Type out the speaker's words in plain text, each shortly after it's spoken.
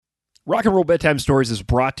Rock and Roll Bedtime Stories is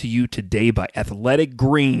brought to you today by Athletic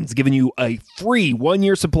Greens, giving you a free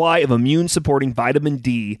 1-year supply of immune-supporting vitamin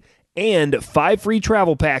D and 5 free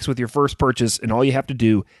travel packs with your first purchase. And all you have to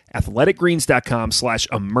do,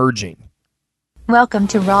 athleticgreens.com/emerging. Welcome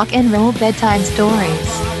to Rock and Roll Bedtime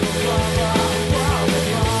Stories.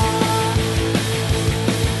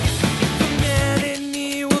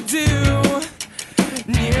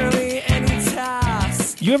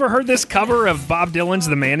 You ever heard this cover of Bob Dylan's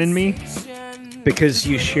The Man in Me? Because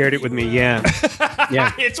you shared it with me, yeah.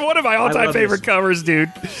 Yeah. It's one of my all-time favorite covers,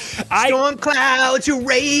 dude. Storm clouds are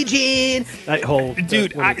raging. That whole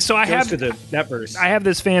dude. I have that verse. I have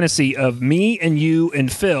this fantasy of me and you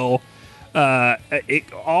and Phil,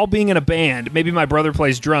 all being in a band. Maybe my brother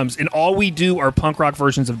plays drums, and all we do are punk rock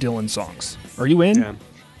versions of Dylan songs. Are you in? Yeah.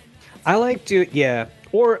 I like to, yeah.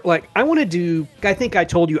 Or like I want to do. I think I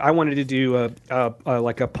told you I wanted to do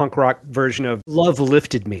like a punk rock version of "Love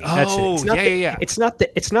Lifted Me." That's it. It's not yeah. It's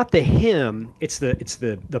not the hymn. It's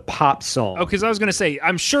the pop song. Oh, because I was going to say,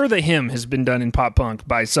 I'm sure the hymn has been done in pop punk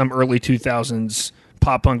by some early 2000s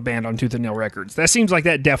pop punk band on Tooth and Nail Records. That seems like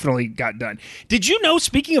that definitely got done. Did you know?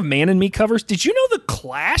 Speaking of Man and Me covers, did you know the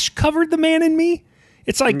Clash covered the Man and Me?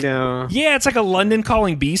 It's like yeah, it's like a London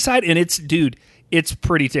Calling B-side, and it's It's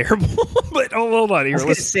pretty terrible, but hold on here. I was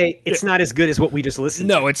going to say, it's not as good as what we just listened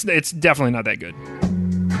to. No, it's definitely not that good.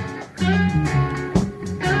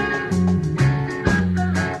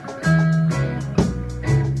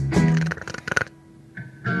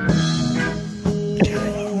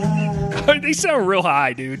 They sound real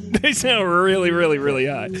high, dude. They sound really, really, really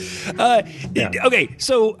high. Okay,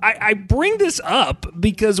 so I bring this up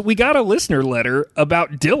because we got a listener letter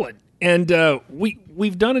about Dylan, and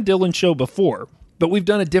we've done a Dylan show before, but we've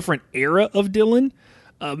done a different era of Dylan.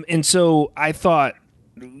 And so I thought,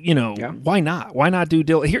 why not? Why not do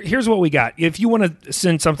Dylan? Here's what we got. If you want to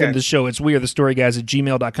send something to the show, it's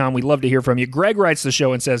wearethestoryguys@gmail.com. We love to hear from you. Greg writes the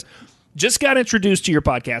show and says, just got introduced to your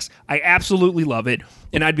podcast. I absolutely love it.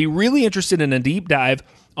 And I'd be really interested in a deep dive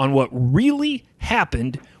on what really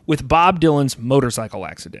happened with Bob Dylan's motorcycle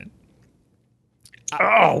accident.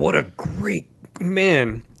 Oh, what a great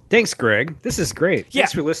man. Thanks, Greg. This is great. Yeah.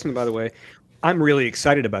 Thanks for listening, by the way. I'm really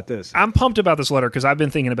excited about this. I'm pumped about this letter because I've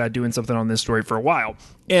been thinking about doing something on this story for a while.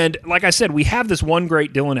 And like I said, we have this one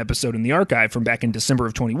great Dylan episode in the archive from back in December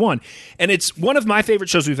of 21. And it's one of my favorite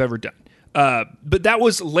shows we've ever done. But that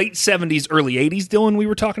was late 70s, early 80s Dylan we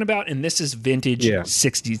were talking about. And this is vintage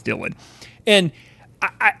 60s Dylan. And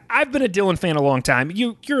I've been a Dylan fan a long time.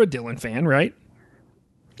 You're a Dylan fan, right?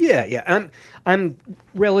 Yeah. I'm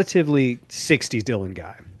relatively 60s Dylan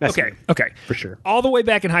guy. That's okay. For sure. All the way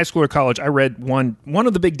back in high school or college, I read one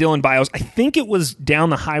of the big Dylan bios. I think it was Down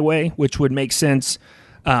the Highway, which would make sense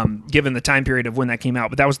given the time period of when that came out.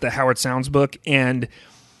 But that was the Howard Sounds book. And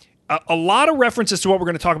a lot of references to what we're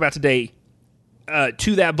going to talk about today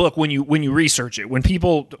to that book when you research it. When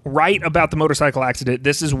people write about the motorcycle accident,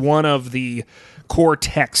 this is one of the core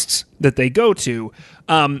texts that they go to.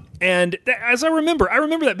 And as I remember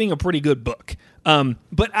that being a pretty good book.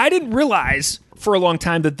 But I didn't realize for a long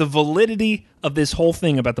time that the validity of this whole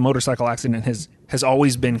thing about the motorcycle accident has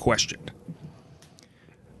always been questioned.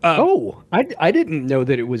 I didn't know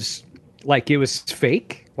that it was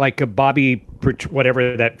fake, like a Bobby,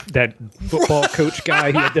 whatever that football coach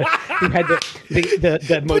guy who had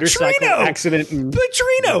the motorcycle accident.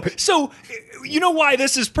 Petrino. So you know why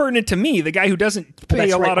this is pertinent to me, the guy who doesn't pay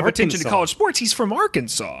a lot of attention to college sports. He's from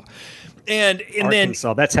Arkansas. And Arkansas,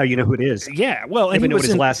 then that's how you know who it is. Yeah, well, and he know what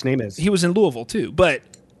his last name is. He was in Louisville too, but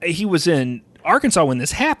he was in Arkansas when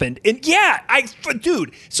this happened. And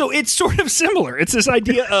dude, so it's sort of similar. It's this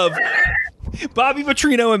idea of Bobby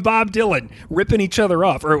Petrino and Bob Dylan ripping each other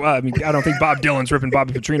off. Or I don't think Bob Dylan's ripping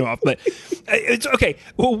Bobby Petrino off, but it's okay.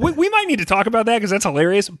 Well, we might need to talk about that because that's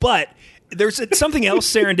hilarious. But there's something else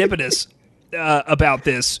serendipitous about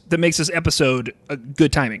this that makes this episode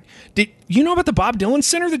good timing. Did you know about the Bob Dylan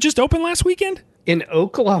Center that just opened last weekend? In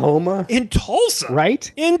Oklahoma? In Tulsa.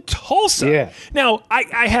 Right? In Tulsa. Yeah. Now,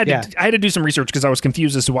 I had to do some research because I was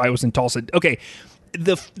confused as to why it was in Tulsa. Okay.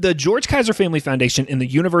 The George Kaiser Family Foundation and the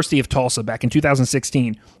University of Tulsa back in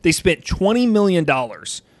 2016, they spent $20 million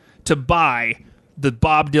to buy the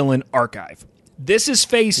Bob Dylan archive. This is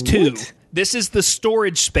phase 2. What? This is the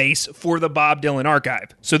storage space for the Bob Dylan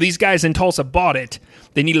archive. So these guys in Tulsa bought it.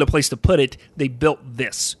 They needed a place to put it. They built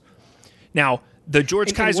this. Now, the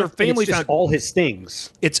George Kaiser Family Foundation. It's all his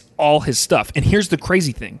things. It's all his stuff. And here's the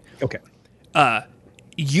crazy thing. Okay.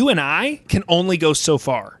 You and I can only go so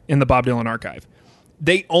far in the Bob Dylan archive.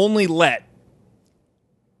 They only let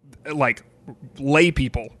lay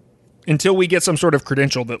people until we get some sort of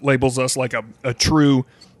credential that labels us like a true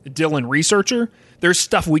Dylan researcher, there's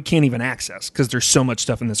stuff we can't even access because there's so much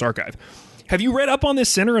stuff in this archive. Have you read up on this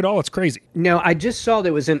center at all? It's crazy. No, I just saw that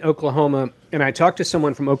it was in Oklahoma, and I talked to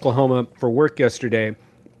someone from Oklahoma for work yesterday,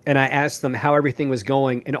 and I asked them how everything was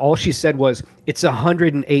going, and all she said was, it's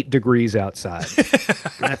 108 degrees outside.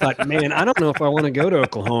 And I thought, man, I don't know if I want to go to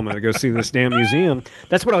Oklahoma to go see this damn museum.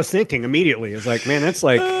 That's what I was thinking immediately. It's like, man, that's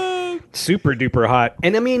like super duper hot.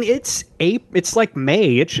 And I mean, it's like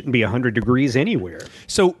May. It shouldn't be 100 degrees anywhere.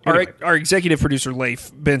 So Anyway. our executive producer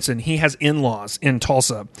Leif Benson, he has in-laws in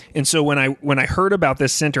Tulsa, and so when I heard about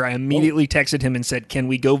this center, I immediately texted him and said, "Can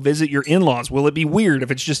we go visit your in-laws? Will it be weird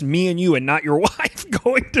if it's just me and you and not your wife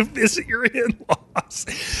going to visit your in-laws?"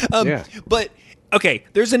 Yeah. But okay,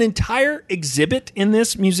 there's an entire exhibit in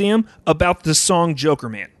this museum about the song "Joker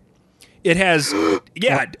Man." It has,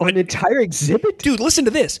 An entire exhibit? dude, listen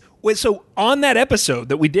to this. So on that episode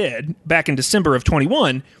that we did back in December of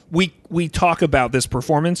 21, we talk about this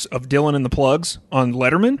performance of Dylan and the Plugs on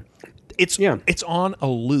Letterman. It's on a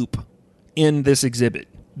loop in this exhibit.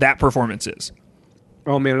 That performance is.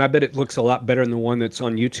 Oh, man, I bet it looks a lot better than the one that's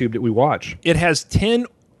on YouTube that we watch. It has 10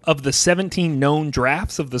 of the 17 known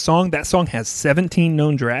drafts of the song. That song has 17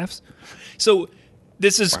 known drafts. So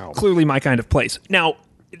this is clearly my kind of place. Now,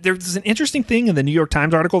 there's an interesting thing in the New York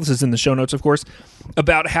Times article, this is in the show notes, of course,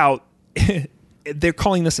 about how they're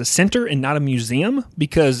calling this a center and not a museum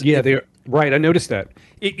because... Yeah, they're right. I noticed that.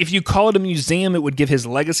 If you call it a museum, it would give his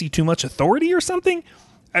legacy too much authority or something.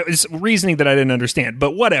 It's reasoning that I didn't understand,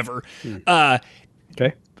 but whatever.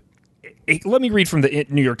 Okay. Let me read from the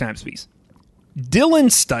New York Times piece. Dylan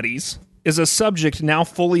studies is a subject now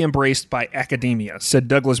fully embraced by academia, said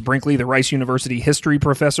Douglas Brinkley, the Rice University history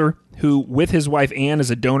professor, who, with his wife Anne,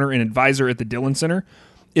 is a donor and advisor at the Dylan Center.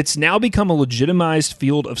 It's now become a legitimized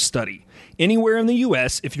field of study. Anywhere in the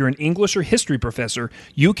U.S., if you're an English or history professor,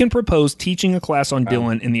 you can propose teaching a class on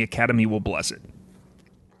Dylan, and the Academy will bless it.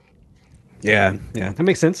 Yeah, that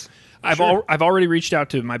makes sense. I've already reached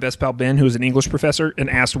out to my best pal Ben, who is an English professor,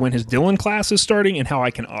 and asked when his Dylan class is starting and how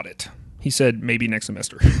I can audit. He said maybe next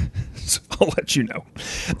semester. So I'll let you know.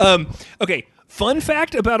 Okay, fun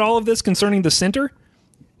fact about all of this concerning the center.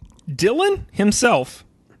 Dylan himself,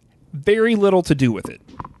 very little to do with it.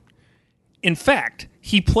 In fact,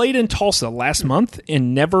 he played in Tulsa last month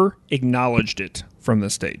and never acknowledged it from the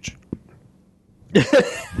stage. Which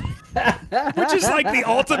is like the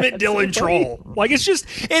ultimate Dylan troll. Like it's just,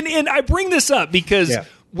 and I bring this up because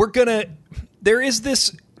there is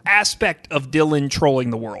this aspect of Dylan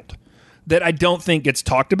trolling the world that I don't think gets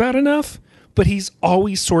talked about enough, but he's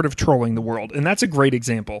always sort of trolling the world, and that's a great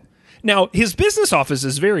example. Now, his business office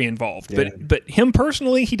is very involved, but him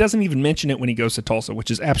personally, he doesn't even mention it when he goes to Tulsa,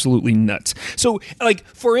 which is absolutely nuts. So, like,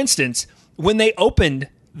 for instance, when they opened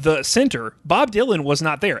the center, Bob Dylan was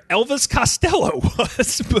not there. Elvis Costello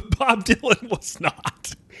was, but Bob Dylan was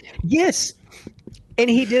not. Yes, and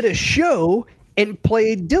he did a show and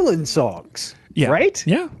played Dylan songs, right?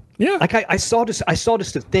 Yeah. Like I saw just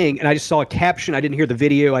a thing, and I just saw a caption. I didn't hear the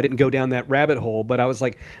video. I didn't go down that rabbit hole, but I was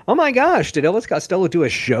like, "Oh my gosh, did Elvis Costello do a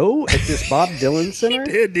show at this Bob Dylan Center?"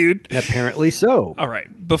 He did, dude. And apparently so. All right,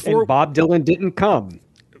 And Bob Dylan didn't come.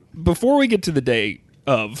 Before we get to the day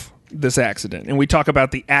of this accident, and we talk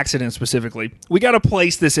about the accident specifically, we got to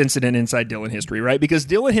place this incident inside Dylan history, right? Because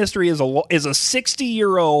Dylan history is a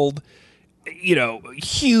 60-year-old,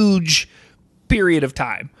 huge period of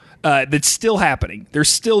time. That's still happening. There's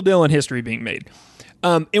still Dylan history being made.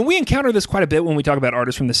 And we encounter this quite a bit when we talk about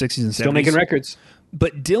artists from the 60s and 70s. Still making records.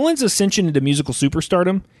 But Dylan's ascension into musical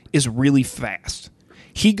superstardom is really fast.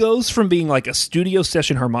 He goes from being like a studio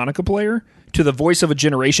session harmonica player to the voice of a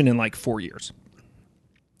generation in like 4 years.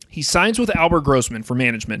 He signs with Albert Grossman for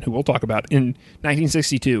management, who we'll talk about, in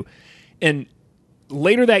 1962. And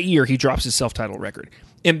later that year, he drops his self-titled record.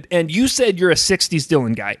 And you said you're a 60s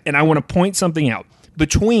Dylan guy, and I want to point something out.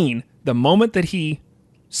 Between the moment that he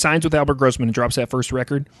signs with Albert Grossman and drops that first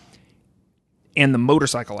record and the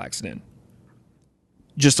motorcycle accident,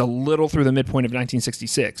 just a little through the midpoint of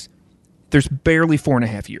 1966, there's barely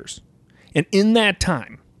 4.5 years. And in that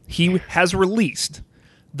time, he has released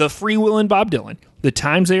The Freewheelin' Bob Dylan, The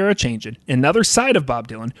Times They Are A-Changin', Another Side of Bob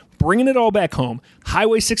Dylan, Bringing It All Back Home,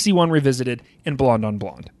 Highway 61 Revisited, and Blonde on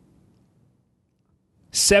Blonde.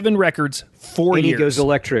 7 records, 4 years. And he goes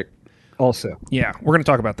electric. Also. Yeah, we're going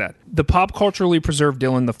to talk about that. The pop culturally preserved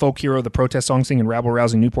Dylan, the folk hero, the protest song singing,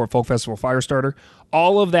 rabble-rousing Newport Folk Festival firestarter,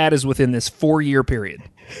 all of that is within this 4-year period,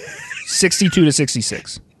 62 to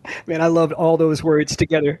 66. Man, I loved all those words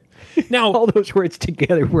together. Now, all those words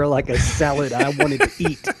together were like a salad I wanted to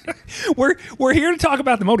eat. We're here to talk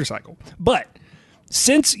about the motorcycle, but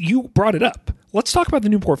since you brought it up, let's talk about the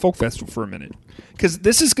Newport Folk Festival for a minute, because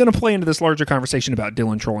this is going to play into this larger conversation about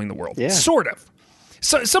Dylan trolling the world. Yeah. Sort of.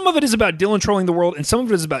 So some of it is about Dylan trolling the world, and some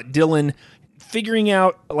of it is about Dylan figuring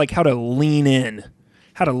out like how to lean in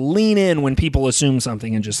when people assume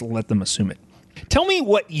something and just let them assume it. Tell me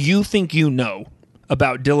what you think you know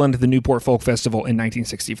about Dylan to the Newport Folk Festival in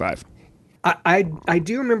 1965. I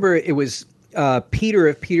do remember it was Peter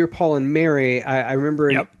of Peter, Paul, and Mary. I remember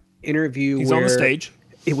an interview He's where on the stage.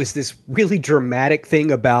 It was this really dramatic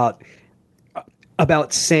thing about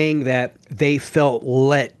saying that they felt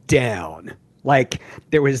let down. Like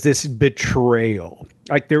there was this betrayal.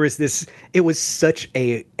 Like there was this. It was such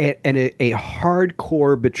a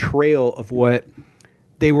hardcore betrayal of what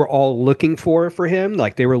they were all looking for him.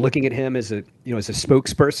 Like they were looking at him as a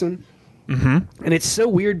spokesperson. Mm-hmm. And it's so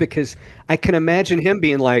weird because I can imagine him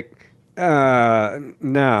being like,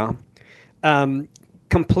 no,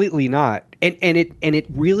 completely not. And it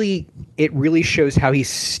really shows how he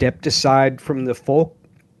stepped aside from the folk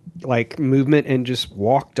like movement and just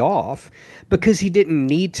walked off because he didn't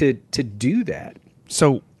need to do that.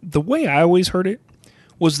 So the way I always heard it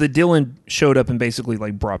was that Dylan showed up and basically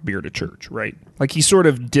like brought beer to church, right? Like he sort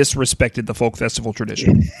of disrespected the folk festival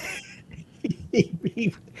tradition.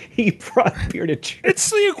 He brought beer to church. It's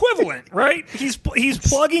the equivalent, right? He's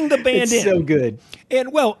plugging the band in. So good.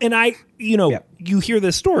 And I, you hear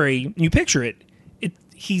this story, you picture it.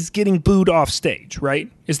 He's getting booed off stage,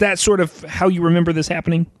 right? Is that sort of how you remember this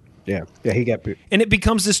happening? Yeah, he got booed, and it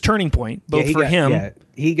becomes this turning point both for him,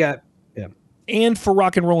 and for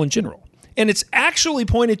rock and roll in general. And it's actually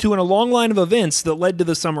pointed to in a long line of events that led to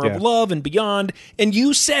the Summer of Love and beyond. And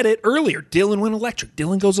you said it earlier. Dylan went electric.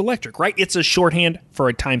 Dylan goes electric, right? It's a shorthand for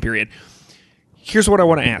a time period. Here's what I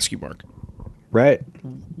want to ask you, Mark. Right.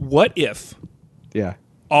 What if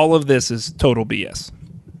all of this is total BS?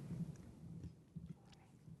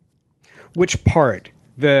 Which part?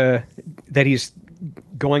 That he's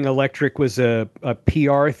going electric was a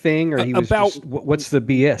PR thing? Or he was what's the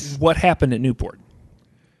BS? What happened at Newport?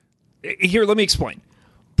 Here, let me explain.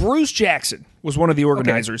 Bruce Jackson was one of the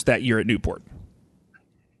organizers that year at Newport.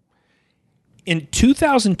 In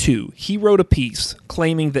 2002, he wrote a piece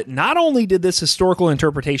claiming that not only did this historical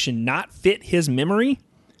interpretation not fit his memory,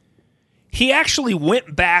 he actually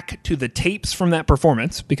went back to the tapes from that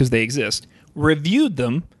performance, because they exist, reviewed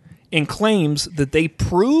them, and claims that they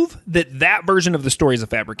prove that version of the story is a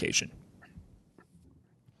fabrication.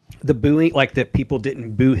 The booing, like that people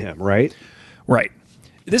didn't boo him, right? Right.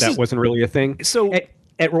 That wasn't really a thing. So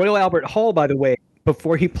at Royal Albert Hall, by the way,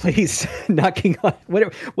 before he plays knocking on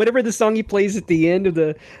whatever the song he plays at the end of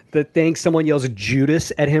the thing, someone yells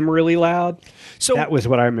Judas at him really loud. So that was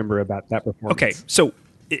what I remember about that performance. Okay, so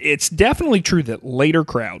it's definitely true that later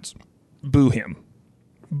crowds boo him.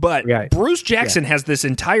 But Bruce Jackson has this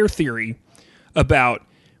entire theory about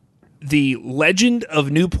the legend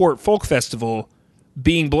of Newport Folk Festival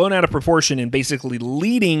being blown out of proportion and basically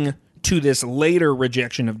leading to this later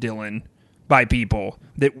rejection of Dylan by people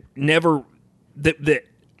that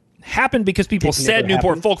happened because people said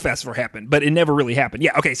Newport Folk Festival happened, but it never really happened.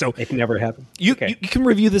 Yeah, okay, so it never happened. You can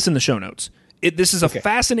review this in the show notes. This is a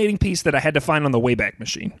fascinating piece that I had to find on the Wayback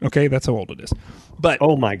Machine. Okay, that's how old it is. But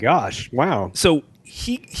oh my gosh, wow! So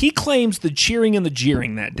he claims the cheering and the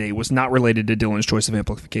jeering that day was not related to Dylan's choice of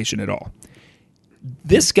amplification at all.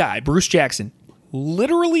 This guy, Bruce Jackson,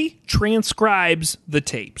 literally transcribes the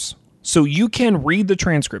tapes. So you can read the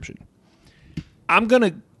transcription. I'm going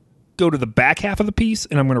to go to the back half of the piece,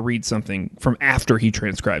 and I'm going to read something from after he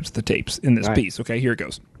transcribes the tapes in this piece. Okay, here it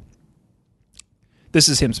goes. This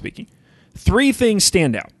is him speaking. 3 things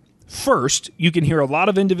stand out. First, you can hear a lot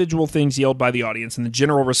of individual things yelled by the audience and the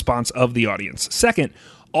general response of the audience. Second,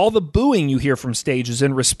 all the booing you hear from stage is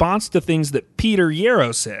in response to things that Peter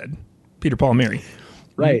Yarrow said, Peter, Paul, and Mary,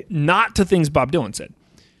 right? Not to things Bob Dylan said.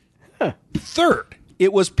 Huh. Third,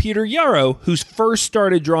 it was Peter Yarrow who first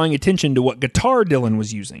started drawing attention to what guitar Dylan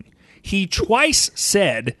was using. He twice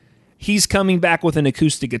said he's coming back with an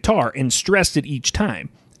acoustic guitar and stressed it each time.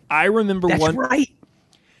 I remember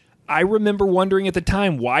I remember wondering at the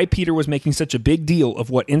time why Peter was making such a big deal of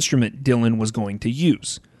what instrument Dylan was going to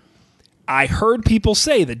use. I heard people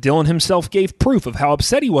say that Dylan himself gave proof of how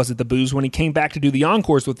upset he was at the boos when he came back to do the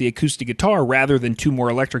encores with the acoustic guitar rather than 2 more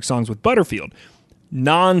electric songs with Butterfield.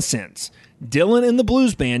 Nonsense. Dylan and the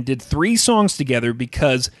blues band did 3 songs together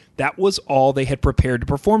because that was all they had prepared to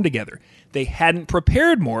perform together. They hadn't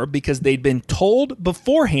prepared more because they'd been told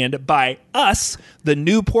beforehand by us, the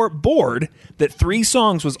Newport board, that 3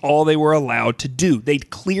 songs was all they were allowed to do. They'd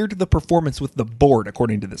cleared the performance with the board,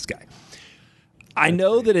 according to this guy. I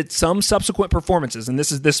know that at some subsequent performances, and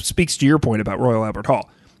this speaks to your point about Royal Albert Hall.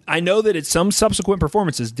 I know that at some subsequent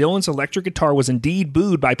performances, Dylan's electric guitar was indeed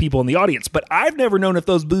booed by people in the audience, but I've never known if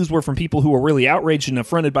those boos were from people who were really outraged and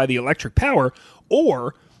affronted by the electric power,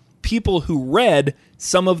 or people who read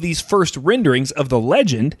some of these first renderings of the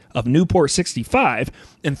legend of Newport 65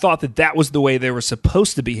 and thought that that was the way they were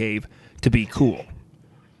supposed to behave to be cool.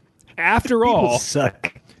 After all,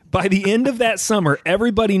 suck. By the end of that summer,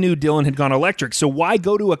 everybody knew Dylan had gone electric, so why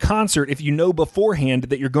go to a concert if you know beforehand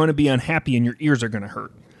that you're going to be unhappy and your ears are going to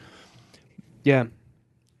hurt? Yeah.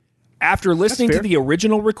 After listening to the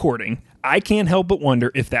original recording, I can't help but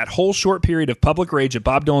wonder if that whole short period of public rage at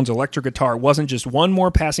Bob Dylan's electric guitar wasn't just one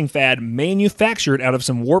more passing fad manufactured out of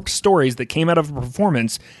some warped stories that came out of a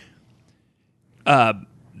performance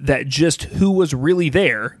that just who was really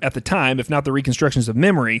there at the time, if not the reconstructions of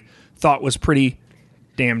memory, thought was pretty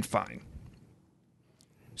damned fine.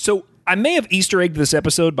 So I may have Easter egged this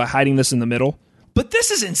episode by hiding this in the middle, but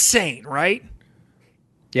this is insane, right?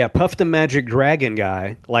 Yeah, Puff the Magic Dragon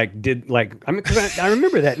guy, I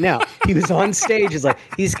remember that now. He was on stage, he's like,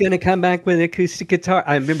 he's going to come back with an acoustic guitar.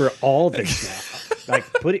 I remember all this now. Like,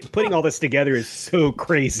 putting all this together is so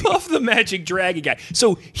crazy. Puff the Magic Dragon guy.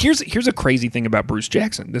 So here's a crazy thing about Bruce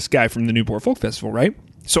Jackson, this guy from the Newport Folk Festival, right?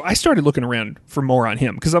 So I started looking around for more on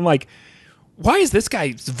him, because I'm like, why has this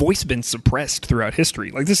guy's voice been suppressed throughout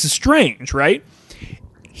history? Like, this is strange, right?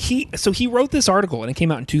 He wrote this article, and it came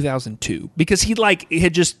out in 2002 because he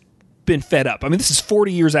had just been fed up. I mean, this is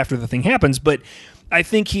 40 years after the thing happens, but I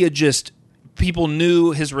think people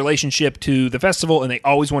knew his relationship to the festival, and they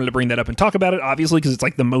always wanted to bring that up and talk about it, obviously, because it's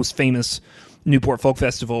like the most famous Newport Folk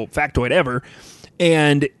Festival factoid ever.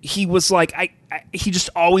 And he was like, he just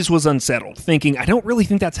always was unsettled, thinking, I don't really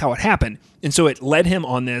think that's how it happened. And so it led him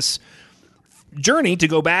on this journey to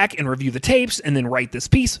go back and review the tapes and then write this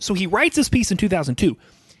piece. So he writes this piece in 2002.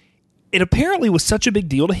 It apparently was such a big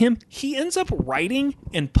deal to him, he ends up writing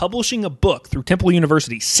and publishing a book through Temple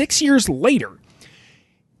University 6 years later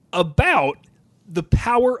about the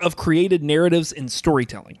power of created narratives in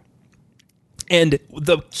storytelling. And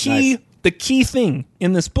the key thing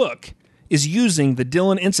in this book is using the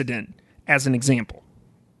Dylan incident as an example.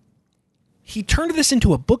 He turned this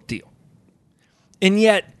into a book deal. And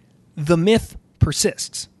yet the myth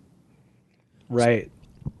persists. Right.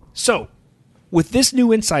 So, with this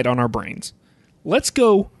new insight on our brains, let's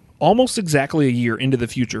go almost exactly a year into the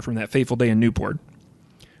future from that fateful day in Newport.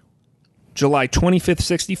 July 25th,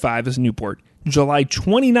 65 is Newport. July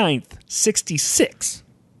 29th, 66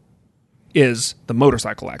 is the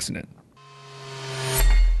motorcycle accident.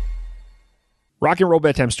 Rock and Roll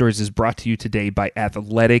Bedtime Stories is brought to you today by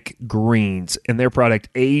Athletic Greens and their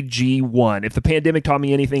product AG1. If the pandemic taught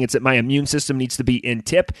me anything, it's that my immune system needs to be in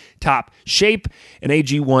tip-top shape, and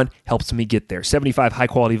AG1 helps me get there. 75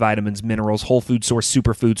 high-quality vitamins, minerals, whole food source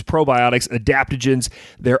superfoods, probiotics, adaptogens,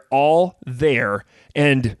 they're all there.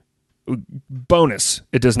 And bonus,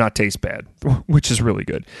 it does not taste bad, which is really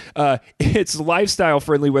good. It's lifestyle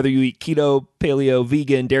friendly, whether you eat keto, paleo,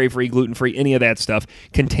 vegan, dairy-free, gluten-free, any of that stuff.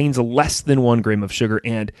 Contains less than 1 gram of sugar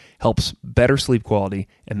and helps better sleep quality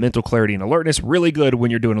and mental clarity and alertness. Really good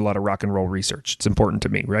when you're doing a lot of rock and roll research. It's important to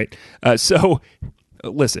me, right? So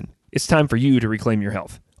listen, it's time for you to reclaim your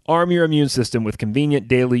health. Arm your immune system with convenient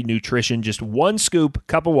daily nutrition. Just 1 scoop,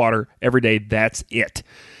 cup of water every day. That's it.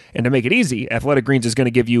 And to make it easy, Athletic Greens is going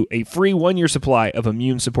to give you a free 1-year supply of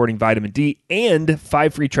immune-supporting vitamin D and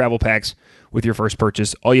 5 free travel packs with your first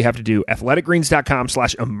purchase. All you have to do,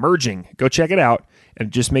 athleticgreens.com/emerging. Go check it out,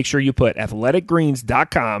 and just make sure you put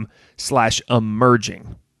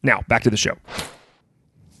athleticgreens.com/emerging. Now, back to the show.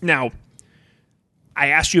 Now, I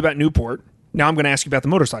asked you about Newport. Now I'm going to ask you about the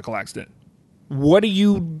motorcycle accident. What do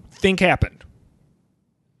you think happened?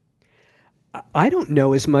 I don't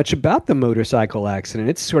know as much about the motorcycle accident.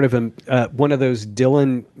 It's sort of one of those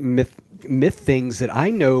Dylan myth things that I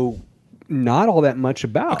know not all that much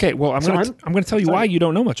about. Okay, well, I'm going to tell you why you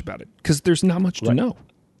don't know much about it, because there's not much to know.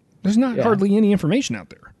 There's not hardly any information out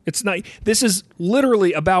there. It's not. This is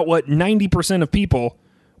literally about what 90% of people,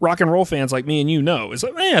 rock and roll fans like me and you, know. It's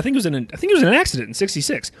like, I think it was in an accident in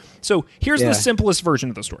 '66. So here's the simplest version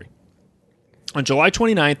of the story. On July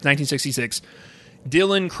 29th, 1966.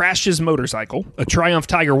 Dylan crashed his motorcycle, a Triumph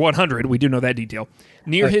Tiger 100, we do know that detail,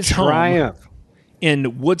 near his home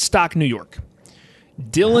in Woodstock, New York.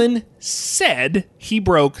 Dylan said he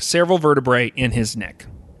broke several vertebrae in his neck.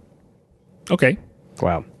 Okay.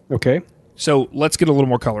 Wow. Okay. So let's get a little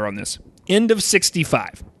more color on this. End of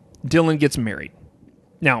 65, Dylan gets married.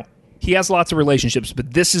 Now, he has lots of relationships,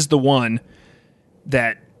 but this is the one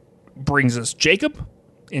that brings us Jacob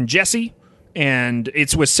and Jesse, and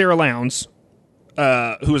it's with Sarah Lowndes.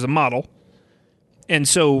 who is a model. And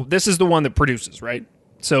so this is the one that produces, right?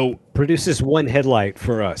 So Produces one headlight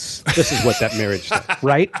for us. This is what that marriage does,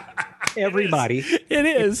 right? Everybody. it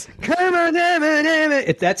is. Come on, damn it.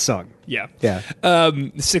 It's that song. Yeah. Yeah.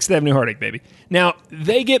 Sixth Avenue Heartache, baby. Now,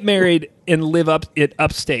 they get married and live up at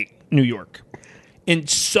upstate New York. And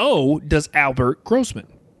so does Albert Grossman,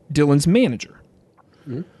 Dylan's manager.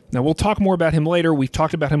 Mm-hmm. Now, we'll talk more about him later. We've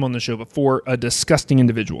talked about him on the show before. A disgusting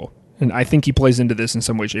individual. And I think he plays into this in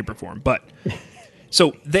some way, shape, or form. But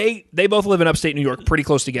so they both live in upstate New York, pretty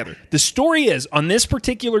close together. The story is, on this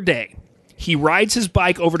particular day, he rides his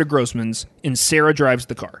bike over to Grossman's, and Sarah drives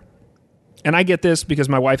the car. And I get this because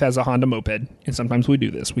my wife has a Honda moped, and sometimes we do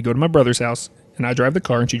this. We go to my brother's house, and I drive the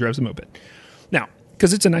car, and she drives the moped. Now,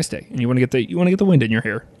 because it's a nice day, and you want to get the wind in your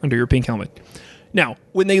hair under your pink helmet. Now,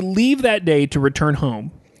 when they leave that day to return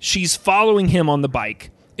home, she's following him on the bike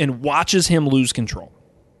and watches him lose control.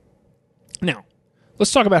 Now,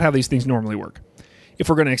 let's talk about how these things normally work. If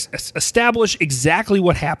we're going to establish exactly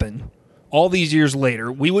what happened all these years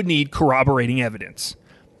later, we would need corroborating evidence.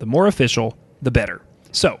 The more official, the better.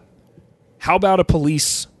 So, how about a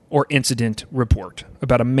police or incident report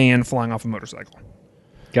about a man flying off a motorcycle?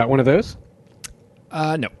 Got one of those?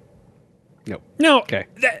 No. No. Okay.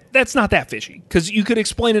 That's not that fishy, because you could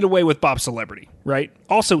explain it away with Bob's celebrity, right?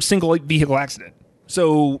 Also, single vehicle accident.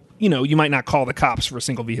 So, you might not call the cops for a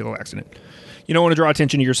single vehicle accident. You don't want to draw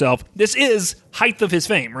attention to yourself. This is height of his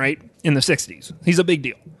fame, right? In the 60s. He's a big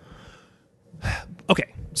deal.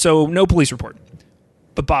 Okay, so no police report.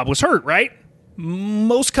 But Bob was hurt, right?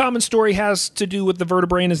 Most common story has to do with the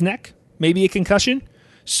vertebrae in his neck. Maybe a concussion.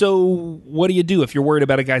 So what do you do if you're worried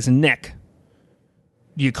about a guy's neck?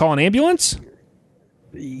 Do you call an ambulance?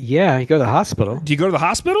 Yeah, you go to the hospital. Do you go to the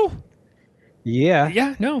hospital? Yeah.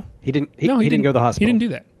 Yeah, no. He didn't go to the hospital. He didn't do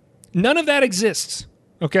that. None of that exists.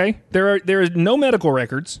 Okay? There are no medical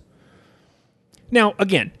records. Now,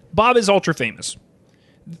 again, Bob is ultra famous.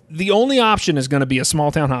 The only option is going to be a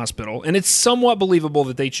small town hospital, and it's somewhat believable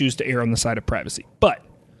that they choose to err on the side of privacy. But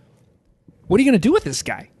what are you going to do with this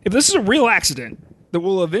guy? If this is a real accident that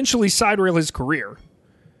will eventually side-rail his career,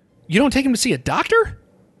 you don't take him to see a doctor?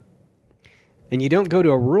 And you don't go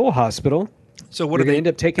to a rural hospital. So what You're do they end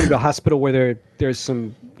up taking him to a hospital where there's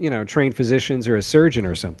some, trained physicians or a surgeon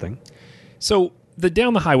or something. So the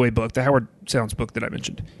Down the Highway book, the Howard Sounds book that I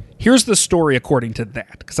mentioned, here's the story according to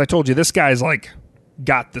that. Because I told you this guy's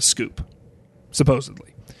got the scoop,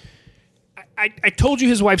 supposedly. I told you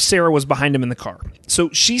his wife Sarah was behind him in the car. So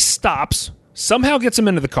she stops, somehow gets him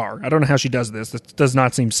into the car. I don't know how she does this. This does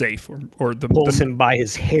not seem safe. Or pulls him by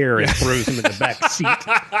his hair and throws him in the back seat.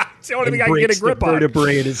 It's the only thing I can get a grip on.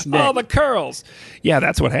 Vertebrae in his neck. Oh, the curls. Yeah,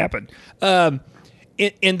 that's what happened. And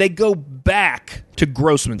they go back to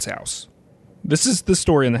Grossman's house. This is the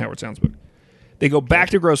story in the Howard Sounds book. They go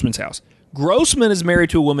back to Grossman's house. Grossman is married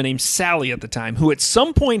to a woman named Sally at the time, who at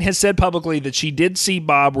some point has said publicly that she did see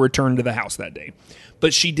Bob return to the house that day.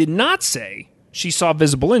 But she did not say she saw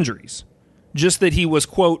visible injuries, just that he was,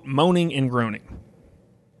 quote, moaning and groaning.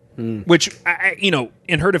 Which,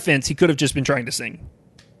 in her defense, he could have just been trying to sing.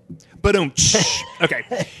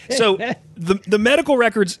 Okay. So the medical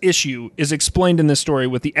records issue is explained in this story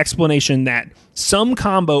with the explanation that some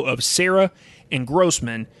combo of Sarah and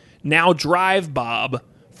Grossman now drive Bob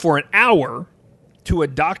for an hour to a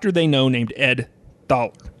doctor they know named Ed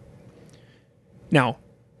Thaler. Now,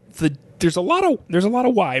 there's a lot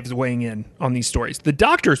of wives weighing in on these stories. The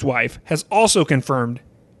doctor's wife has also confirmed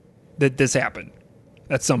that this happened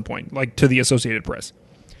at some point, to the Associated Press,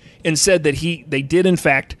 and said that they did in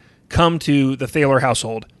fact come to the Thaler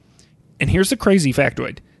household. And here's the crazy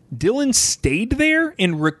factoid. Dylan stayed there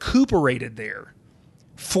and recuperated there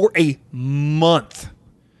for a month.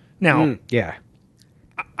 Now, yeah.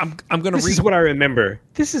 I'm going to read. This is what I remember.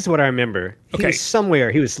 Okay. He was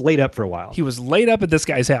somewhere. He was laid up for a while. He was laid up at this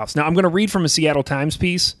guy's house. Now, I'm going to read from a Seattle Times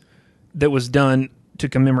piece that was done to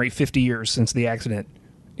commemorate 50 years since the accident.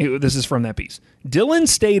 This is from that piece. Dylan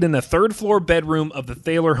stayed in the third-floor bedroom of the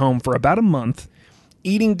Thaler home for about a month,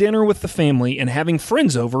 eating dinner with the family and having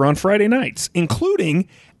friends over on Friday nights, including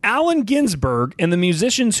Allen Ginsberg and the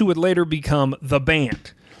musicians who would later become The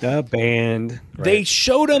Band. The Band. Right. They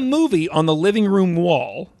showed a movie on the living room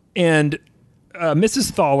wall, and Mrs.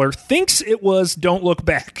 Thaler thinks it was Don't Look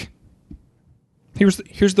Back. Here's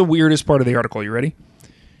the weirdest part of the article. You ready?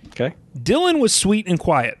 Okay. Dylan was sweet and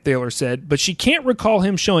quiet, Thaler said, but she can't recall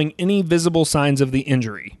him showing any visible signs of the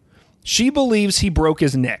injury. She believes he broke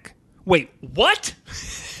his neck. Wait, what?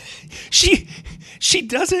 She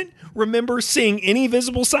doesn't remember seeing any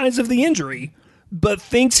visible signs of the injury, but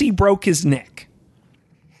thinks he broke his neck.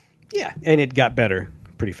 Yeah, and it got better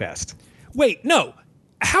pretty fast. Wait, no.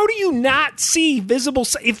 How do you not see visible?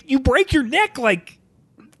 If you break your neck, like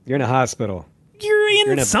You're in a hospital.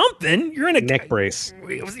 you're in something. You're in a Neck brace.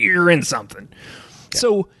 You're in something. Yeah.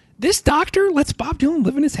 So this doctor lets Bob Dylan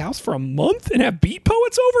live in his house for a month and have beat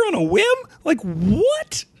poets over on a whim? Like,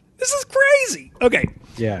 what? This is crazy. Okay.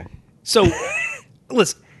 Yeah. So,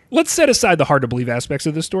 let's set aside the hard to believe aspects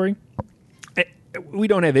of this story. We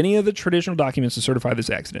don't have any of the traditional documents to certify this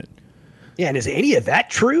accident. Yeah, and is any of that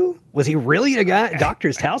true? Was he really at a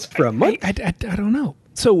doctor's house for a month? I don't know.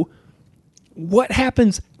 So, what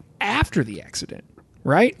happens after the accident?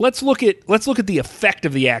 Right? Let's look at the effect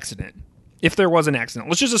of the accident. If there was an accident,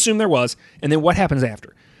 let's just assume there was, and then what happens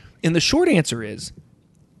after? And the short answer is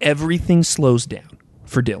everything slows down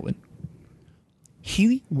for Dylan.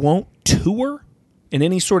 He won't tour in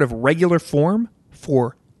any sort of regular form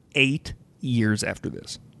for 8 years after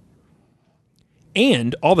this.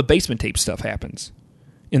 And all the Basement Tape stuff happens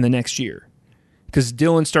in the next year because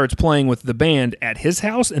Dylan starts playing with the band at his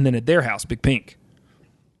house and then at their house, Big Pink.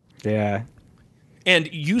 Yeah.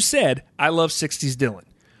 And you said, I love 60s Dylan.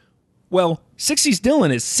 Well, 60s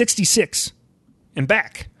Dylan is 66 and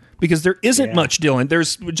back because there isn't much Dylan.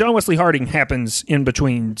 There's John Wesley Harding happens in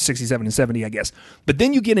between 67 and 70, I guess. But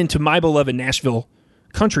then you get into My Beloved Nashville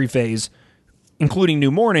country phase, including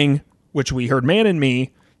New Morning, which we heard Man and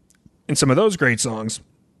Me, and some of those great songs.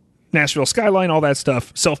 Nashville Skyline, all that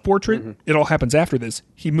stuff. Self-Portrait, It all happens after this.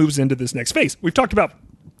 He moves into this next phase. We've talked about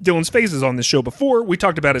Dylan's phases on this show before. We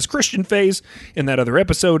talked about his Christian phase in that other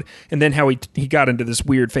episode, and then how he got into this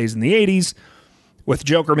weird phase in the 80s with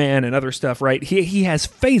Joker Man and other stuff, right? He has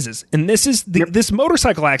phases, and this is this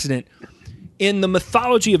motorcycle accident in the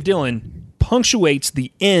mythology of Dylan punctuates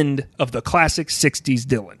the end of the classic 60s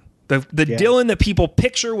Dylan. The Dylan that people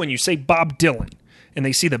picture when you say Bob Dylan, and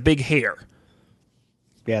they see the big hair.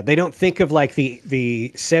 Yeah, they don't think of like the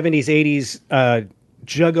 70s, 80s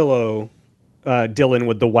Juggalo Dylan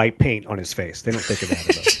with the white paint on his face. They don't think of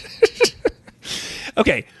that.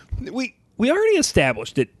 Okay, we already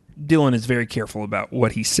established that Dylan is very careful about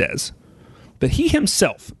what he says. But he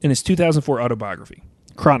himself, in his 2004 autobiography,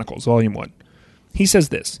 Chronicles, Volume 1, he says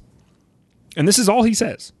this. And this is all he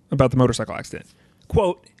says about the motorcycle accident.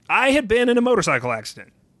 Quote, I had been in a motorcycle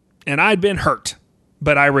accident, and I'd been hurt,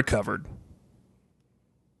 but I recovered.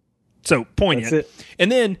 So, poignant.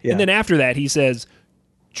 And then after that, he says,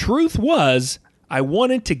 truth was, I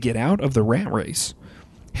wanted to get out of the rat race.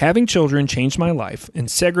 Having children changed my life and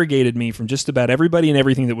segregated me from just about everybody and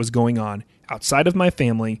everything that was going on outside of my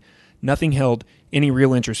family. Nothing held any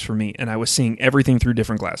real interest for me, and I was seeing everything through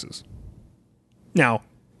different glasses. Now,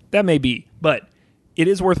 that may be, but it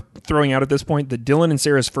is worth throwing out at this point that Dylan and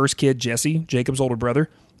Sarah's first kid, Jesse, Jacob's older brother,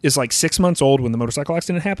 is like 6 months old when the motorcycle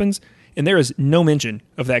accident happens, and there is no mention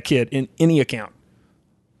of that kid in any account.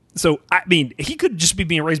 So, I mean, he could just be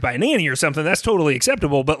being raised by a nanny or something. That's totally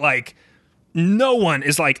acceptable, but like, no one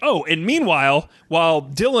is like, oh, and meanwhile, while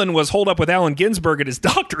Dylan was holed up with Allen Ginsberg at his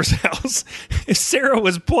doctor's house, Sarah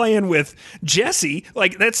was playing with Jesse.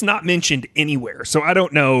 Like, that's not mentioned anywhere. So I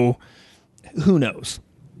don't know. Who knows?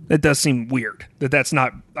 That does seem weird that's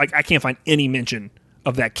not, like, I can't find any mention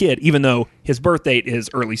of that kid, even though his birth date is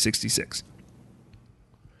early 66.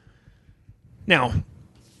 Now,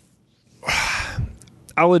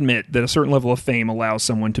 I'll admit that a certain level of fame allows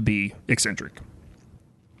someone to be eccentric.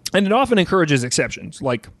 And it often encourages exceptions,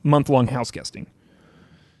 like month-long house guesting.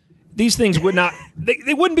 These things would not,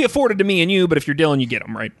 they wouldn't be afforded to me and you, but if you're Dylan, you get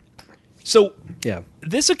them, right? So,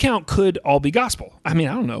 This account could all be gospel. I mean,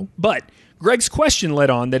 I don't know. But Greg's question led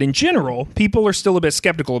on that in general, people are still a bit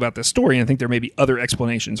skeptical about this story and think there may be other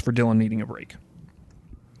explanations for Dylan needing a break.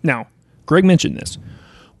 Now, Greg mentioned this.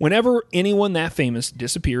 Whenever anyone that famous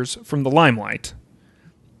disappears from the limelight,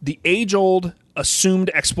 the age-old assumed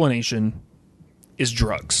explanation is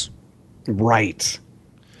drugs. Right.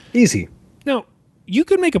 Easy. Now, you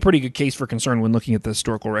could make a pretty good case for concern when looking at the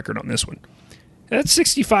historical record on this one. That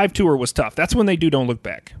 65 tour was tough. That's when they do Don't Look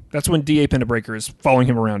Back. That's when D.A. Pennebaker is following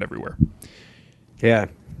him around everywhere. Yeah.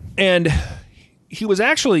 And he was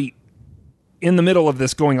actually in the middle of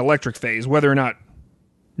this going electric phase, whether or not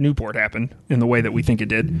Newport happened in the way that we think it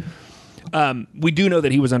did. We do know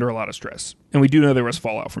that he was under a lot of stress, and we do know there was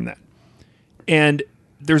fallout from that. And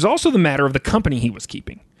there's also the matter of the company he was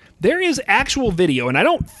keeping. There is actual video, and I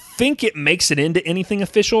don't think it makes it into anything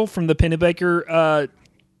official from the Pennebaker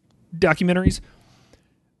documentaries,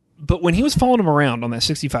 but when he was following him around on that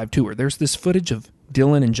 65 tour, there's this footage of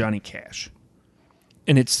Dylan and Johnny Cash.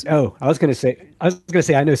 And it's... Oh, I was going to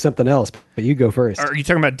say I know something else, but you go first. Are you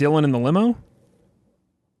talking about Dylan and the limo?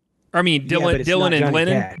 I mean, Dylan and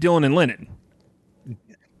Lennon. Cash. Dylan and Lennon.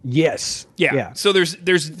 Yes. Yeah. So there's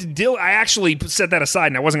Dylan. I actually set that aside,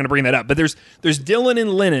 and I wasn't going to bring that up. But there's Dylan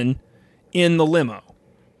and Lennon in the limo,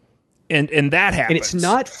 and that happens. And it's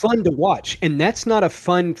not fun to watch, and that's not a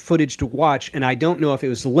fun footage to watch. And I don't know if it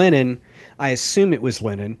was Lennon. I assume it was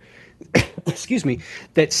Lennon. Excuse me.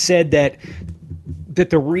 That said that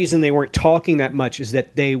the reason they weren't talking that much is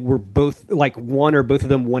that they were both, like, one or both of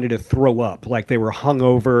them wanted to throw up, like they were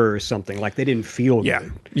hungover or something, like they didn't feel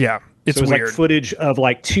good. Yeah. It's so it was weird. like footage of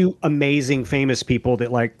like two amazing famous people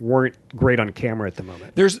that like weren't great on camera at the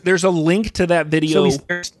moment. There's a link to that video. So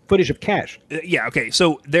there's footage of Cash. Yeah, okay.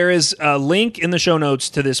 So there is a link in the show notes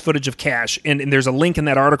to this footage of Cash, and there's a link in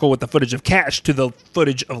that article with the footage of Cash to the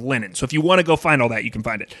footage of Lennon. So if you want to go find all that, you can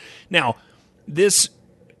find it. Now,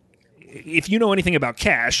 if you know anything about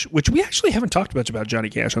Cash, which we actually haven't talked much about Johnny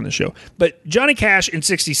Cash on the show, but Johnny Cash in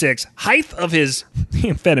 66, height of his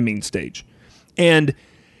amphetamine stage. And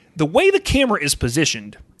the way the camera is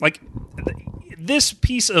positioned, like this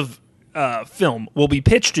piece of film will be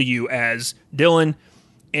pitched to you as Dylan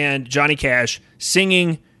and Johnny Cash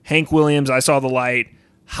singing Hank Williams' I Saw the Light,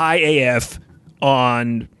 high AF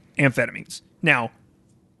on amphetamines. Now,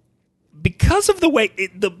 because of the way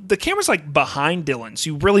the camera's like behind Dylan, so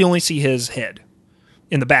you really only see his head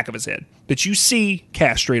in the back of his head, but you see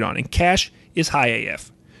Cash straight on, and Cash is high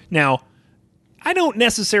AF. Now, I don't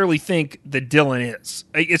necessarily think that Dylan is.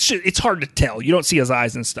 It's hard to tell. You don't see his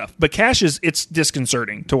eyes and stuff. But Cash it's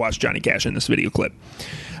disconcerting to watch Johnny Cash in this video clip.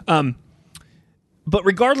 But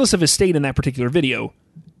regardless of his state in that particular video,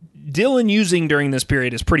 Dylan using during this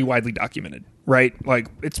period is pretty widely documented, right? Like,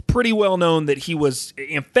 it's pretty well known that he was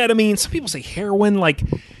amphetamine. Some people say heroin. Like,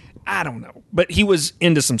 I don't know. But he was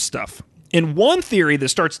into some stuff. And one theory that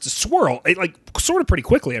starts to swirl, like sort of pretty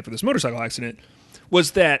quickly after this motorcycle accident,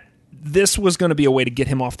 was that this was going to be a way to get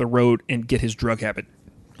him off the road and get his drug habit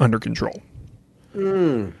under control.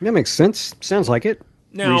 That makes sense. Sounds like it.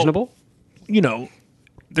 Now, reasonable. You know,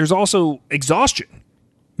 there's also exhaustion.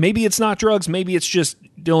 Maybe it's not drugs. Maybe it's just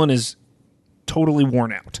Dylan is totally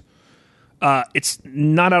worn out. It's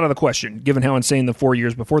not out of the question, given how insane the 4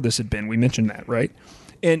 years before this had been. We mentioned that, right?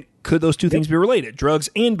 And could those two things be related? Drugs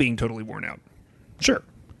and being totally worn out? Sure.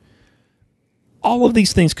 All of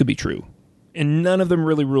these things could be true, and none of them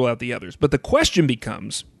really rule out the others. But the question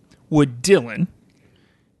becomes, would Dylan,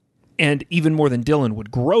 and even more than Dylan,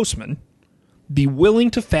 would Grossman be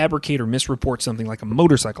willing to fabricate or misreport something like a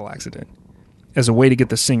motorcycle accident as a way to get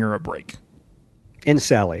the singer a break? And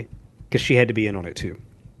Sally, because she had to be in on it too.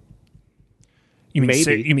 You mean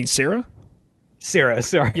Maybe. You mean Sarah? Sarah,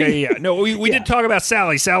 sorry. Yeah. No, we did talk about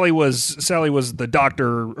Sally. Sally was the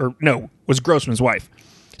doctor, or no, was Grossman's wife.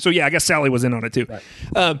 So yeah, I guess Sally was in on it too.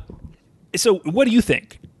 Right. So what do you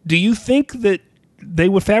think? Do you think that they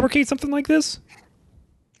would fabricate something like this?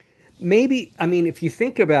 Maybe. I mean, if you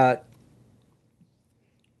think about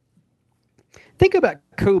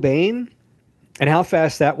Cobain and how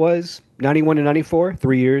fast that was, 91 to 94,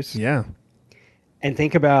 3 years. Yeah. And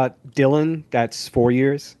think about Dylan, that's 4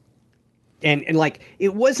 years. And like,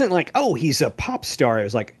 it wasn't like, oh, he's a pop star. It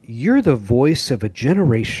was like, you're the voice of a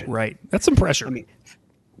generation. Right. That's some pressure. I mean,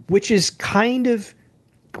 which is kind of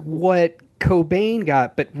what Cobain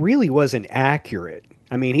got, but really wasn't accurate.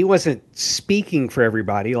 I mean, he wasn't speaking for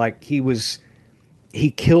everybody. Like, he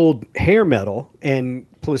killed hair metal and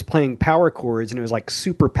was playing power chords, and it was like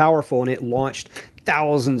super powerful, and it launched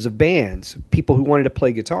thousands of bands, people who wanted to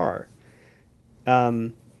play guitar.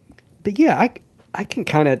 But yeah, I can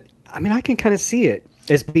kind of see it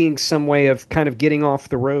as being some way of kind of getting off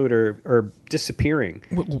the road or disappearing.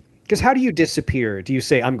 Because how do you disappear? Do you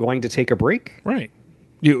say, I'm going to take a break? Right.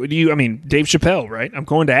 I mean, Dave Chappelle, right? I'm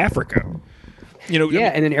going to Africa. You know,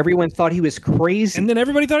 yeah, and then everyone thought he was crazy. And then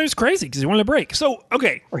everybody thought he was crazy because he wanted a break. So,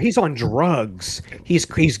 okay. Or he's on drugs. He's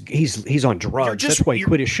on drugs. That's why he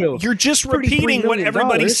quit his show. You're just repeating what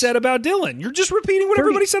everybody said about Dylan. You're just repeating what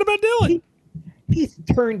everybody said about Dylan. He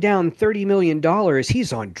turned down $30 million.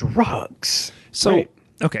 He's on drugs. So, right.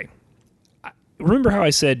 Okay. Remember how I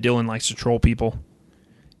said Dylan likes to troll people?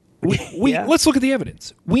 Yeah. Let's look at the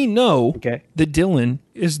evidence. We know that Dylan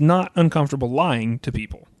is not uncomfortable lying to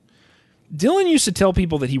people. Dylan used to tell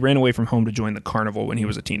people that he ran away from home to join the carnival when he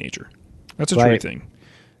was a teenager. That's a true thing.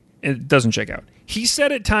 It doesn't check out. He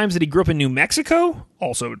said at times that he grew up in New Mexico.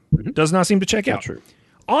 Also does not seem to check out. True.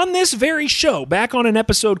 On this very show, back on an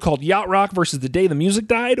episode called Yacht Rock versus the Day the Music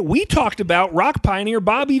Died, we talked about rock pioneer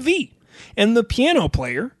Bobby Vee and the piano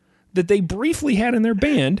player that they briefly had in their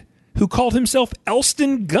band who called himself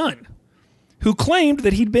Elston Gunn, who claimed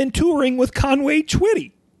that he'd been touring with Conway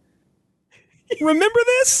Twitty. Remember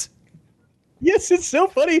this? Yes, it's so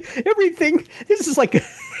funny. Everything. This is like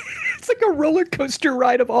It's like a roller coaster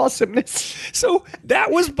ride of awesomeness. So that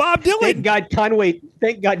was Bob Dylan.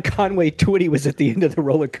 Thank God Conway Twitty was at the end of the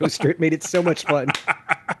roller coaster. It made it so much fun.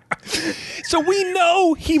 So we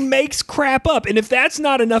know he makes crap up. And if that's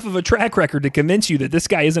not enough of a track record to convince you that this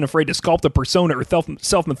guy isn't afraid to sculpt a persona or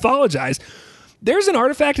self-mythologize, there's an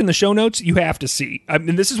artifact in the show notes you have to see. I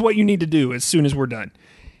mean, this is what you need to do as soon as we're done.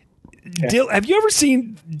 Okay. Have you ever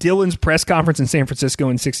seen Dylan's press conference in San Francisco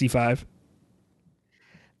in '65?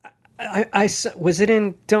 I was it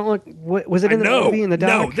in Don't Look? Was it in the movie in the doc?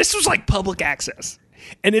 No, this was like public access,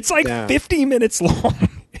 and it's like 50 minutes long.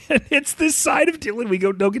 And it's this side of Dylan we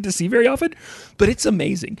don't get to see very often, but it's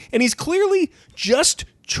amazing. And he's clearly just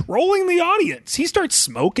trolling the audience. He starts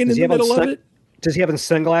smoking in the middle of it. Does he have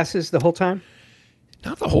sunglasses the whole time?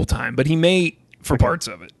 Not the whole time, but he may for parts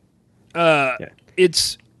of it.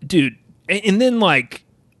 It's dude, and then like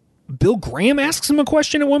Bill Graham asks him a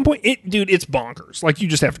question at one point. It's bonkers. Like you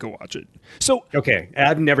just have to go watch it. So okay,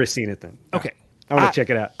 I've never seen it then. Okay, I want to check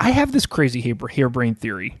it out. I have this crazy harebrained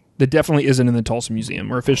theory that definitely isn't in the Tulsa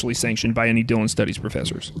Museum or officially sanctioned by any Dylan Studies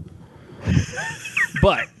professors.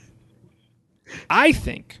 But I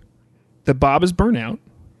think that Bob is burnt out.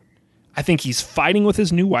 I think he's fighting with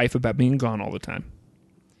his new wife about being gone all the time.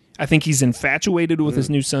 I think he's infatuated with his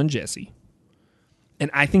new son, Jesse.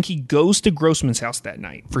 And I think he goes to Grossman's house that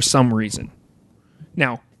night for some reason.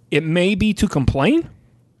 Now, it may be to complain.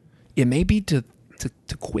 It may be to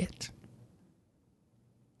quit.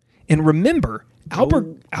 And remember,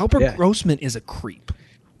 Albert Grossman is a creep.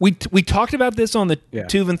 We talked about this on the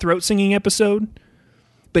Tuvan Throat Singing episode,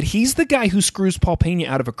 but he's the guy who screws Paul Pena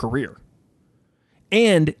out of a career.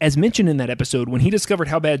 And as mentioned in that episode, when he discovered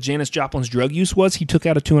how bad Janis Joplin's drug use was, he took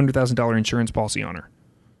out a $200,000 insurance policy on her.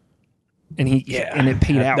 And and it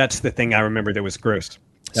paid out. That's the thing I remember that was gross.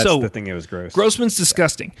 That's the thing that was gross. Grossman's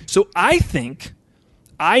disgusting. So I think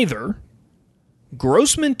either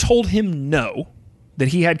Grossman told him no, that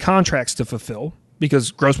he had contracts to fulfill,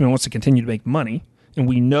 because Grossman wants to continue to make money, and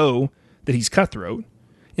we know that he's cutthroat.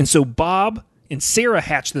 And so Bob and Sarah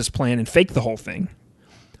hatched this plan and faked the whole thing.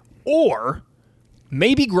 Or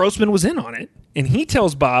maybe Grossman was in on it, and he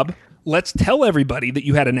tells Bob, let's tell everybody that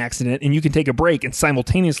you had an accident and you can take a break, and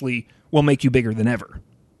simultaneously we'll make you bigger than ever.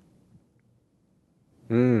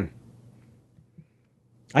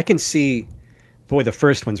 I can see, the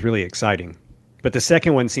first one's really exciting, but the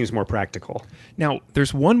second one seems more practical. Now,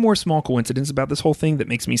 there's one more small coincidence about this whole thing that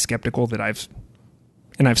makes me skeptical that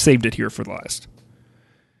I've saved it here for the last.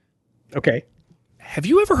 Okay. Have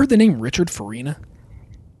you ever heard the name Richard Farina?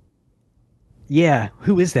 Yeah,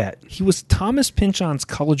 who is that? He was Thomas Pynchon's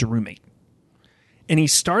college roommate. And he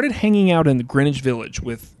started hanging out in the Greenwich Village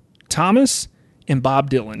with Thomas and Bob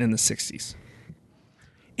Dylan in the 60s.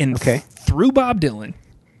 And through Bob Dylan,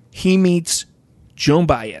 he meets Joan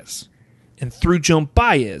Baez. And through Joan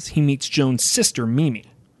Baez, he meets Joan's sister, Mimi.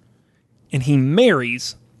 And he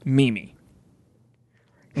marries Mimi.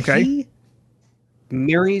 Okay? He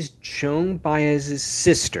marries Joan Baez's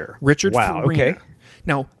sister. Richard Farina. Okay.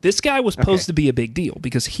 Now, this guy was supposed to be a big deal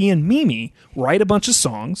because he and Mimi write a bunch of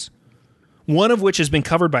songs, one of which has been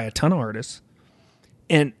covered by a ton of artists,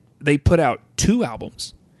 and they put out 2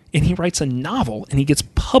 albums, and he writes a novel, and he gets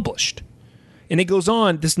published. And it goes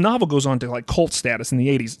on, this novel goes on to like cult status in the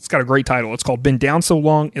 80s. It's got a great title. It's called Been Down So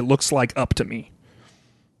Long, It Looks Like Up to Me.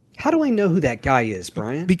 How do I know who that guy is,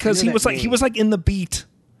 Brian? Because he was like in the beat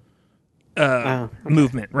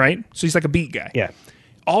movement, right? So he's like a beat guy. Yeah.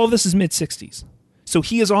 All of this is mid-60s. So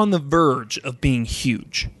he is on the verge of being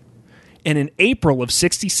huge. And in April of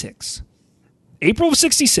 66,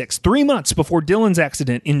 3 months before Dylan's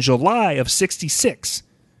accident, in July of 66,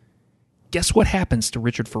 guess what happens to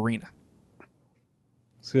Richard Farina?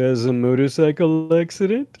 So he has a motorcycle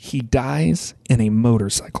accident? He dies in a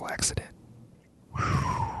motorcycle accident.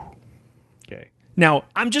 Okay. Now,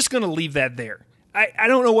 I'm just going to leave that there. I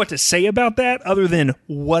don't know what to say about that other than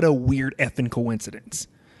what a weird effing coincidence.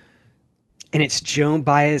 And it's Joan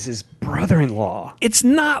Baez's brother-in-law. It's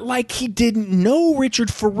not like he didn't know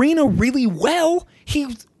Richard Farina really well.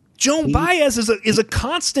 Joan Baez is a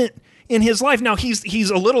constant in his life. Now, he's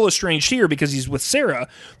a little estranged here because he's with Sarah,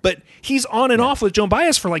 but he's on and off with Joan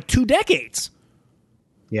Baez for like 2 decades.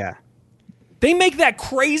 Yeah. They make that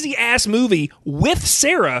crazy-ass movie with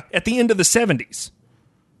Sarah at the end of the 70s.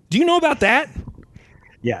 Do you know about that?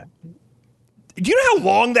 Yeah. Do you know how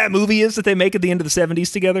long that movie is that they make at the end of the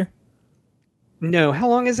 70s together? No, how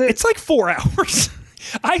long is it? It's like 4 hours.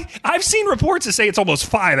 I've seen reports that say it's almost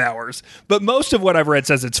 5 hours, but most of what I've read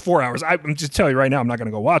says it's 4 hours. I'm just telling you right now, I'm not going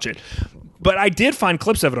to go watch it. But I did find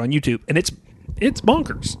clips of it on YouTube, and it's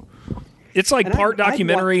bonkers. It's like And part I'd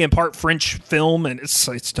documentary and part French film, and it's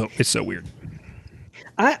so weird.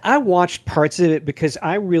 I watched parts of it because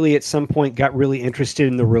I really, at some point, got really interested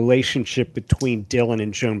in the relationship between Dylan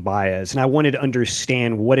and Joan Baez, and I wanted to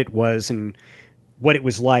understand what it was and what it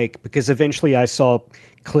was like, because eventually I saw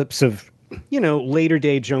clips of, later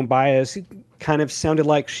day Joan Baez. It kind of sounded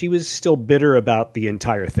like she was still bitter about the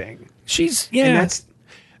entire thing. And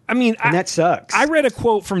that sucks. I read a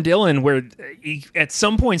quote from Dylan where at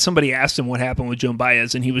some point somebody asked him what happened with Joan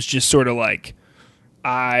Baez, and he was just sort of like,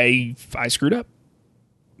 I screwed up.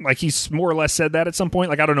 Like, he's more or less said that at some point.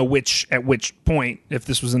 Like, I don't know at which point, if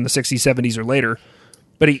this was in the 60s, 70s, or later.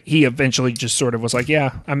 But he eventually just sort of was like,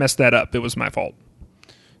 yeah, I messed that up. It was my fault.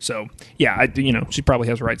 So, yeah, she probably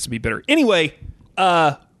has rights to be bitter. Anyway,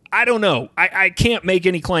 I don't know. I can't make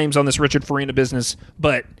any claims on this Richard Farina business,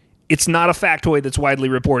 but it's not a factoid that's widely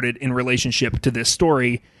reported in relationship to this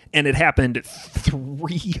story, and it happened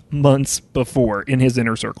 3 months before in his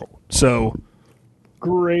inner circle. So,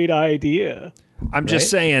 great idea. I'm just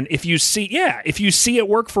saying, if you see it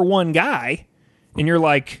work for one guy, and you're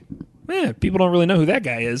like, people don't really know who that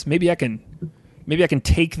guy is. Maybe I can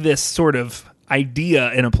take this sort of idea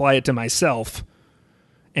and apply it to myself,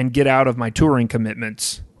 and get out of my touring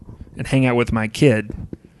commitments and hang out with my kid,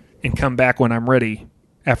 and come back when I'm ready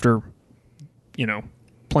after,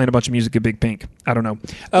 playing a bunch of music at Big Pink. I don't know.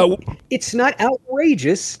 It's not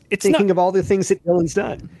outrageous. Thinking of all the things that Dylan's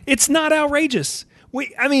done. It's not outrageous.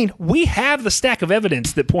 We have the stack of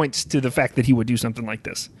evidence that points to the fact that he would do something like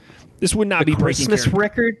this. This would not be breaking Christmas character.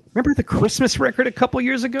 record. Remember the Christmas record a couple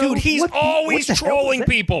years ago? Dude, he's always trolling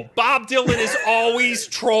people. Bob Dylan is always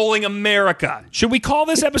trolling America. Should we call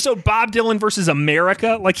this episode Bob Dylan versus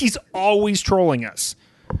America? Like, he's always trolling us.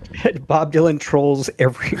 Bob Dylan trolls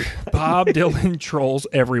everyone. Bob Dylan trolls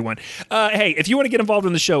everyone. Hey, if you want to get involved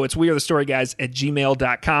in the show, it's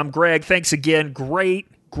wearethestoryguys@gmail.com. Greg, thanks again. Great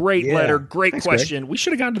letter. Great question. Greg. We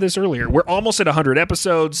should have gotten to this earlier. We're almost at 100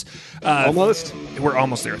 episodes. Almost. We're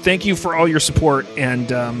almost there. Thank you for all your support. And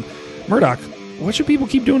Murdoch, what should people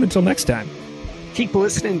keep doing until next time? Keep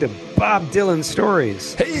listening to Bob Dylan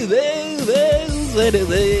stories.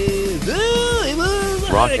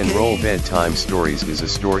 Rock and Roll Bedtime Stories is a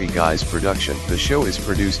Story Guys production. The show is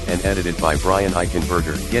produced and edited by Brian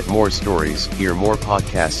Eichenberger. Get more stories, hear more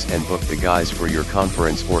podcasts, and book the guys for your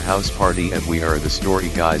conference or house party at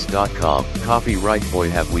wearethestoryguys.com. Copyright Boy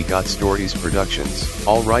Have We Got Stories Productions.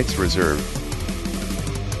 All rights reserved.